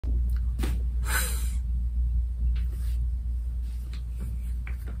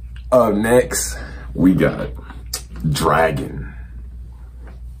Up next, we got Draggin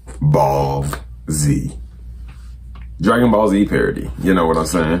BallZ. Draggin BallZ parody. You know what I'm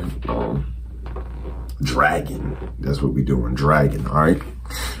saying? Draggin. That's what we doing. Draggin. All right.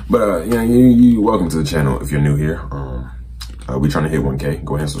 But yeah, you welcome to the channel if you're new here. We trying to hit 1K.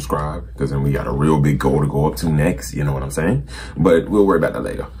 Go ahead and subscribe, because then we got a real big goal to go up to next. You know what I'm saying? But we'll worry about that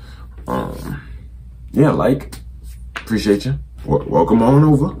later. Yeah, like, appreciate you. Welcome on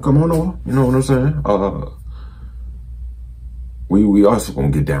over. Come on over. You know what I'm saying? We also gonna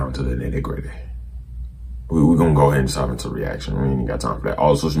get down to the nitty gritty. We're gonna go ahead and start into reaction. We ain't got time for that.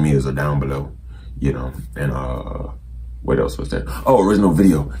 All social medias are down below, you know. And what else was there? Oh, original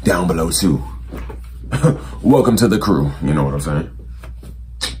video down below too. Welcome to the crew. You know what I'm saying?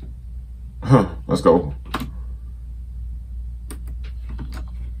 Let's go.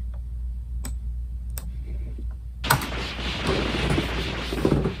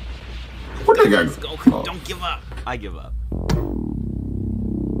 What they got? Goku, don't give up. I give up.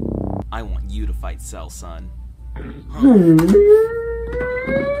 I want you to fight Cell, son.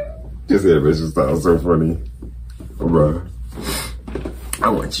 Just that bitch sounds so funny, bro. I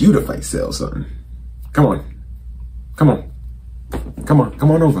want you to fight Cell, son. Come on, come on, come on,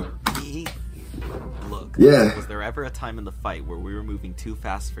 come on over. Look. Yeah. Was there ever a time in the fight where we were moving too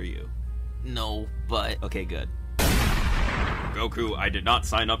fast for you? No, but okay, good. Goku, I did not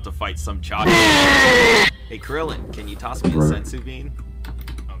sign up to fight some child. Hey, Krillin, can you toss me a sensu bean?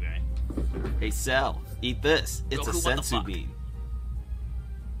 Okay. Hey, Cell, eat this. It's Goku, a sensu bean.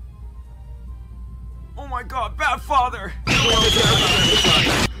 Oh my god, bad father!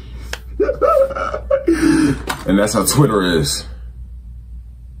 And that's how Twitter is.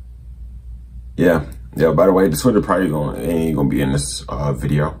 Yeah. Yeah, by the way, the Twitter probably ain't gonna be in this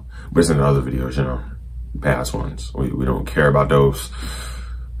video, but it's in other videos, you know. Past ones. We don't care about those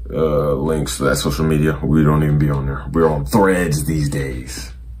links to that social media. We don't even be on there. We're on Threads these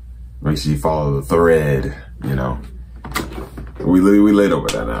days. Make sure you follow the thread, you know. We lit over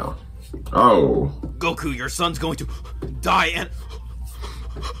that now. Oh. Goku, your son's going to die and...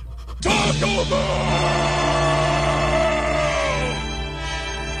 Taco Bell!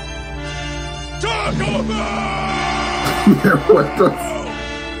 Taco Bell! What the...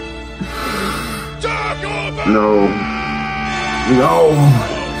 No. No.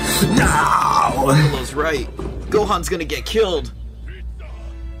 No. Piccolo's right. Gohan's gonna get killed.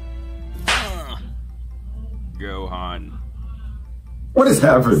 Gohan. What is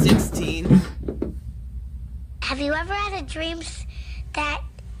happening? 16. Have you ever had a dream that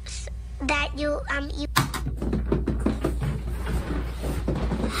you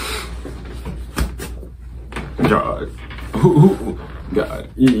God. God,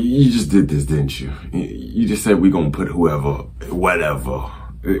 you just did this, didn't you? You just said we gonna put whoever, whatever.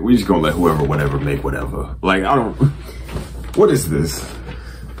 We just gonna let whoever, whatever, make whatever. Like, I don't... What is this?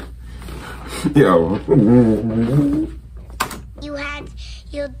 Yo.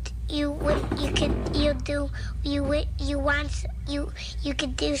 You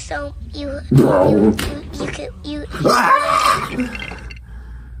could do so, Bro. you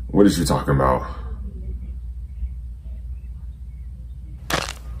What is you talking about?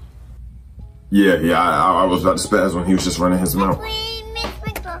 Yeah, I was about to spaz when he was just running his mouth.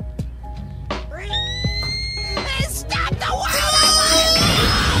 Stop the world!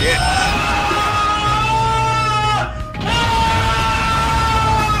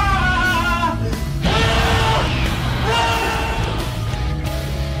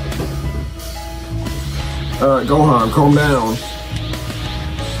 Gohan, calm down.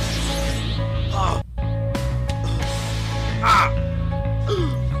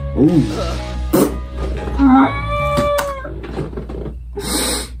 Ooh.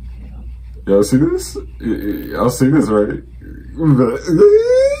 Y'all see this? Y'all see this, right? What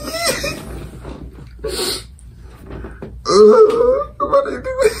are you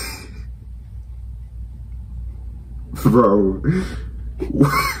doing? Bro.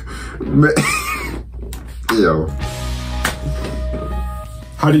 Man. Yo.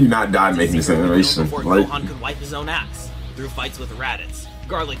 How do you not die making this animation? Before Like, Gohan could wipe his own ass through fights with Raditz,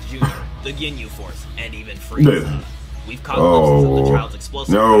 Garlic Jr., the Ginyu Force, and even Frieza. We've caught glimpses of the child's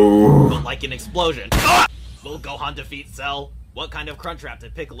explosive but like an explosion. Will Gohan defeat Cell? What kind of Crunchwrap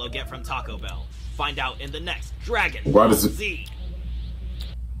did Piccolo get from Taco Bell? Find out in the next Draggin BallZ.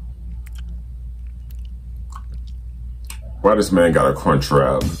 Why this man got a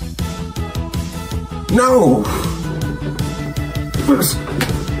Crunchwrap? No!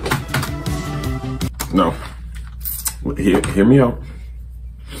 No. Hear me out.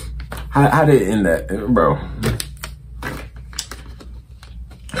 How did it end that, bro?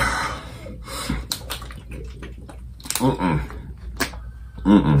 I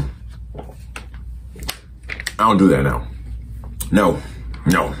don't do that now. No.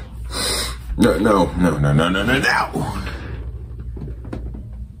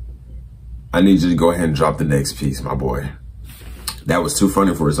 I need you to go ahead and drop the next piece, my boy. That was too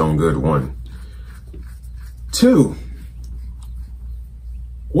funny for its own good, 1. 2.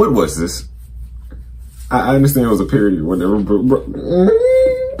 What was this? I understand it was a parody or whatever, but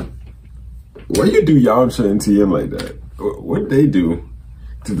why you do Yamcha and TM like that? What did they do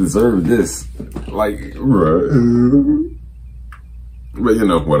to deserve this? Like, bruh. But you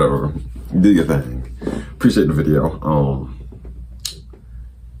know, whatever. Do your thing. Appreciate the video.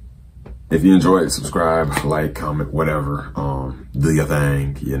 If you enjoyed, subscribe, like, comment, whatever. Do your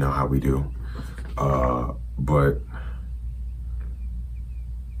thing. You know how we do. But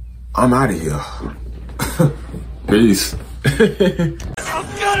I'm out of here. Peace. I'll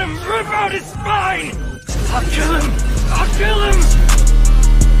cut him! Rip out his spine! I'll kill him! I'll kill him!